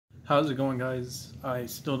How's it going, guys? I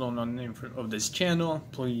still don't know the name of this channel.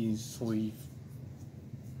 Please leave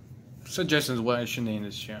suggestions what I should name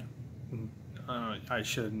this channel. I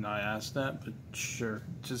should not ask that, but sure,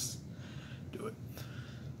 just do it.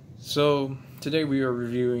 So today we are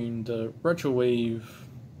reviewing the retro wave.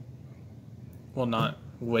 Well, not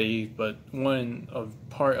wave, but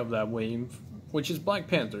part of that wave, which is Black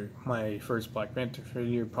Panther. My first Black Panther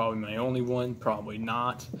figure, probably my only one, probably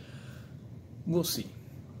not. We'll see.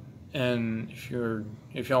 And if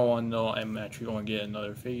y'all want to know, I'm actually going to get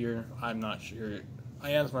another figure. I'm not sure.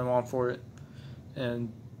 I asked my mom for it, and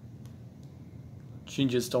she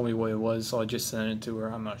just told me what it was, so I just sent it to her.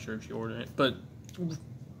 I'm not sure if she ordered it, but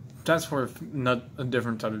that's for a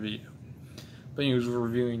different type of video. But anyways, we're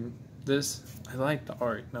reviewing this. I like the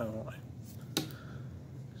art, not gonna lie.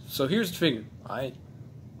 So here's the figure. I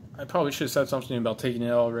probably should have said something about taking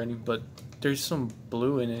it out already, but there's some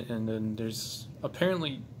blue in it, and then there's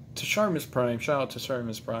apparently Tisharmus Prime. Shout out to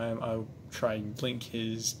Tisharmus Prime. I'll try and link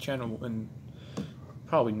his channel, and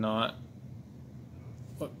probably not.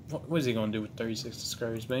 What is he gonna do with 36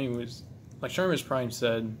 subscribers? But anyways, like Tisharmus Prime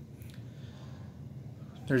said,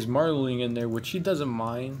 there's marbling in there, which he doesn't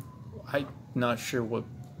mind. I'm not sure what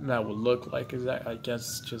that would look like. Is that, I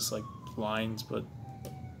guess, just like lines, but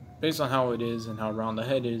based on how it is and how round the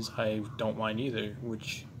head is, I don't mind either,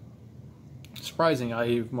 which surprising.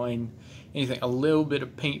 I mind anything a little bit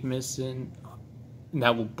of paint missing,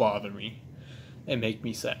 that will bother me and make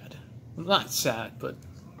me sad. Not sad, but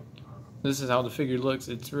this is how the figure looks.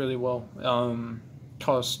 It's really well.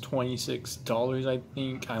 Cost $26, I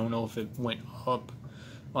think. I don't know if it went up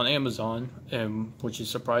on Amazon, which is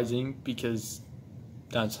surprising because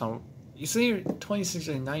that's how you see $26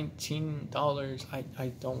 and $19. I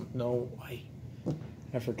don't know.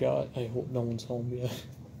 I forgot. I hope no one's home yet.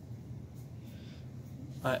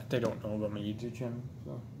 They don't know about my YouTube channel,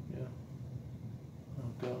 so yeah.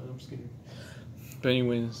 Oh god, I'm scared. But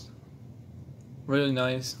anyways, really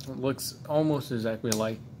nice. It looks almost exactly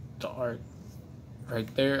like the art right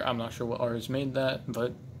there. I'm not sure what artist made that,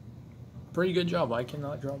 but pretty good job. I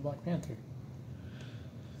cannot draw Black Panther.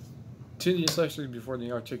 To the accessories before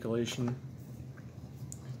the articulation.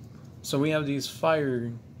 So we have these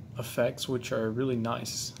fire effects, which are really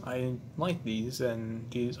nice. I like these, and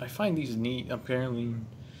I find these neat. Apparently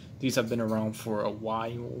these have been around for a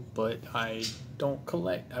while, but I don't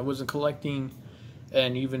collect. I wasn't collecting,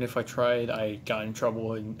 and even if I tried, I got in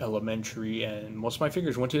trouble in elementary, and most of my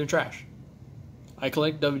figures went to the trash. I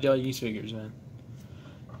collect WWE figures, man.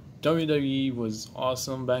 WWE was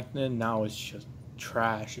awesome back then. Now it's just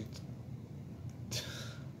trash.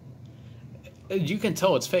 You can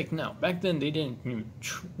tell it's fake now. Back then, they didn't even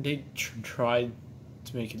they tried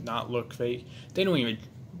to make it not look fake. They don't even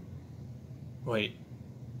wait.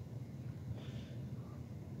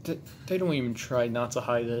 They don't even try not to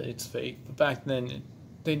hide that it's fake. But back then,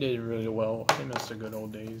 they did it really well. I miss the good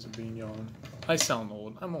old days of being young. I sound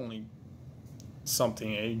old. I'm only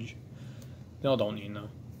something age. Y'all don't need to know.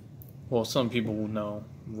 Well, some people will know,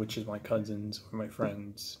 which is my cousins or my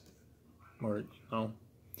friends, or you know.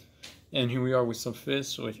 And here we are with some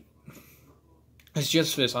fists, which it's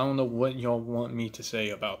just fists. I don't know what y'all want me to say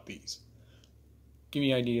about these. Give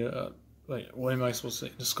me an idea. Like, what am I supposed to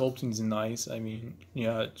say? The sculpting's nice. I mean,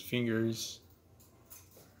 yeah, it's fingers.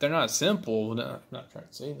 They're not simple. I'm not trying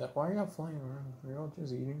to say that. Why are y'all flying around? Are y'all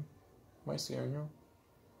just eating? Am I scaring y'all?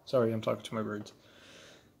 Sorry, I'm talking to my birds.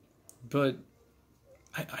 But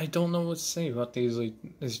I don't know what to say about these. Like,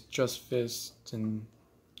 it's just fists, and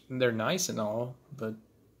they're nice and all, but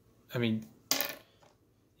I mean,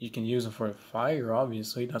 you can use them for a fire,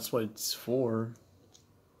 obviously. That's what it's for.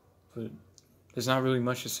 But there's not really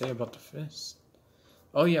much to say about the fist.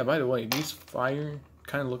 Oh yeah, by the way, these fire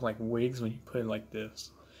kind of look like wigs when you put it like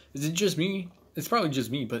this. Is it just me? It's probably just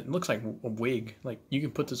me, but it looks like a wig. Like, you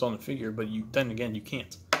can put this on a figure, but then again, you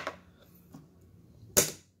can't.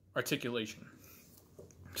 Articulation.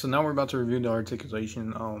 So now we're about to review the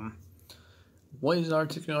articulation. What is the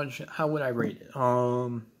articulation? How would I rate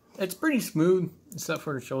it? It's pretty smooth, except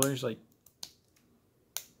for the shoulders. Like,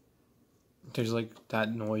 there's like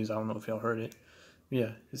that noise. I don't know if y'all heard it.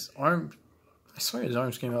 Yeah, his arm. I swear his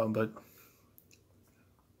arms came out, but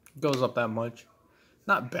it goes up that much.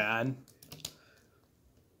 Not bad.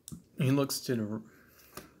 He looks to the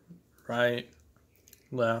right,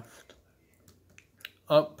 left,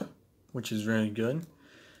 up, which is really good.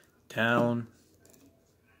 Down.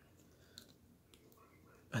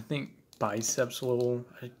 I think biceps level.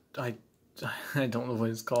 I don't know what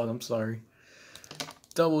it's called. I'm sorry.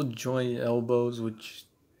 Double jointed elbows, which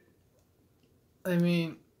I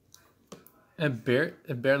mean, it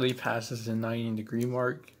barely passes the 90-degree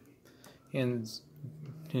mark. Hands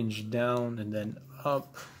hinge down and then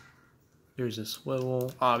up. There's a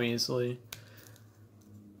swivel, obviously.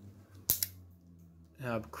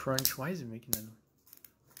 Have crunch. Why is it making that noise?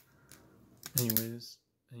 Anyways,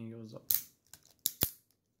 and he goes up.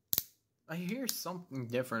 I hear something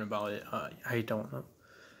different about it. I don't know.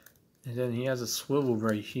 And then he has a swivel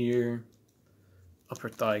right here. Upper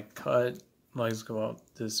thigh cut. Legs go out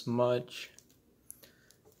this much.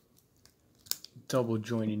 Double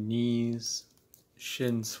jointed knees.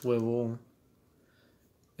 Shin swivel.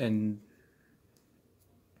 And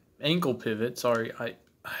ankle pivot. Sorry,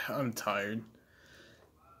 I'm tired.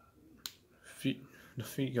 The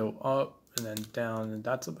feet go up and then down, and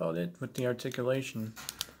that's about it with the articulation.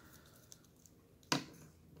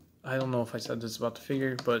 I don't know if I said this about the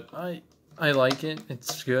figure, but I like it.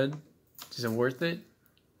 It's good. Is it worth it?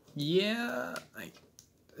 Yeah.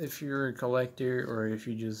 If you're a collector, or if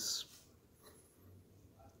you're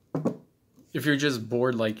just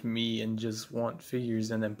bored like me and just want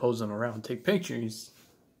figures and then pose them around, take pictures,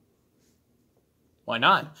 why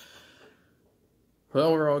not? But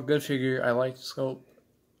overall, good figure. I like the scope.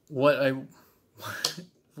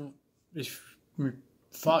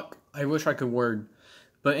 Fuck. I wish I could word.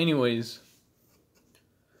 But anyways,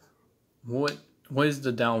 what is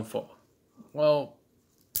the downfall? Well,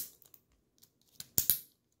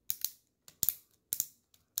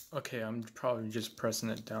 okay, I'm probably just pressing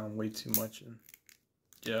it down way too much. And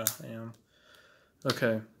yeah, I am.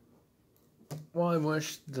 Okay. Well, I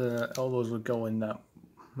wish the elbows would go in that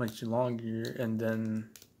much longer, and then,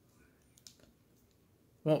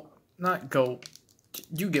 well, not go,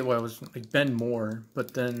 you get what I was, like, bend more,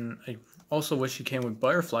 but then I also wish he came with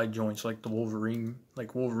butterfly joints like the Wolverine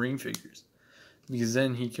figures, because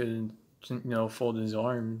then he could, you know, fold his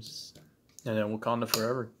arms and then Wakanda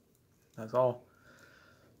forever. That's all.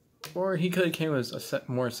 Or he could have came with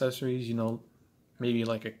more accessories, you know, maybe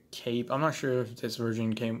like a cape. I'm not sure if this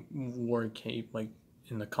version wore a cape like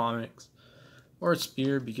in the comics, or a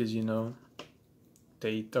spear, because, you know,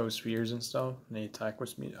 they throw spears and stuff and they attack with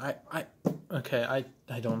spears. I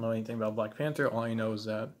don't know anything about Black Panther. All I know is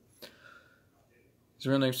that his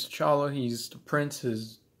real name's T'Challa. He's the prince.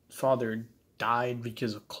 His father died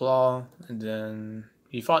because of Claw, and then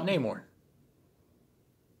he fought Namor.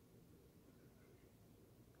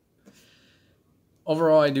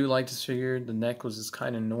 Overall, I do like this figure. The neck was just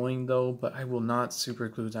kind of annoying though, but I will not super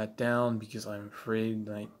glue that down because I'm afraid,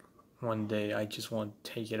 like, one day I just want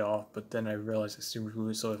to take it off, but then I realize I super glue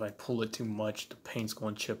it, so if I pull it too much, the paint's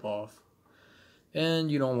going to chip off. And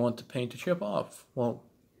you don't want the paint to chip off. Well,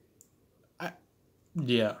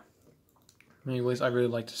 yeah. Anyways, I really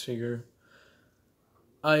like this figure.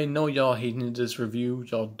 I know y'all hating this review.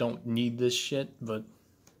 Y'all don't need this shit, but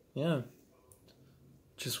yeah.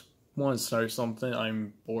 Just want to start something.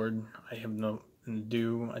 I'm bored. I have nothing to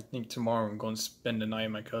do. I think tomorrow I'm going to spend the night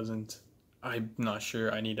at my cousin's. I'm not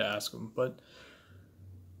sure. I need to ask him. But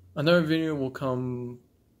another video will come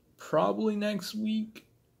probably next week.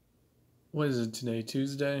 What is it today?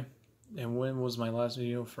 Tuesday? And when was my last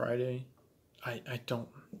video? Friday? I don't.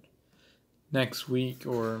 Next week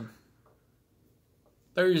or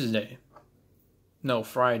Thursday. No,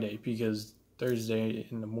 Friday, because Thursday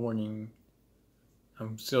in the morning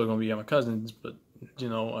I'm still going to be at my cousin's, but, you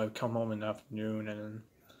know, I come home in the afternoon and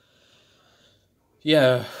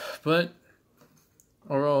yeah, but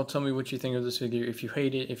overall, tell me what you think of this figure. If you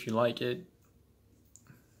hate it, if you like it,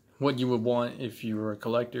 what you would want if you were a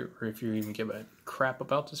collector, or if you even give a crap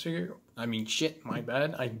about this figure. I mean, shit, my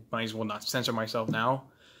bad. I might as well not censor myself now.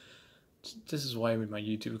 This is why my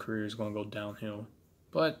YouTube career is going to go downhill.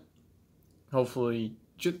 But hopefully,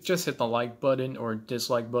 just hit the like button or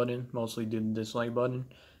dislike button. Mostly do the dislike button.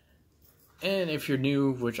 And if you're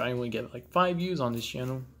new, which I only get like 5 views on this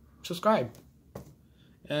channel, subscribe.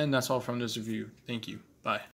 And that's all from this review. Thank you. Bye.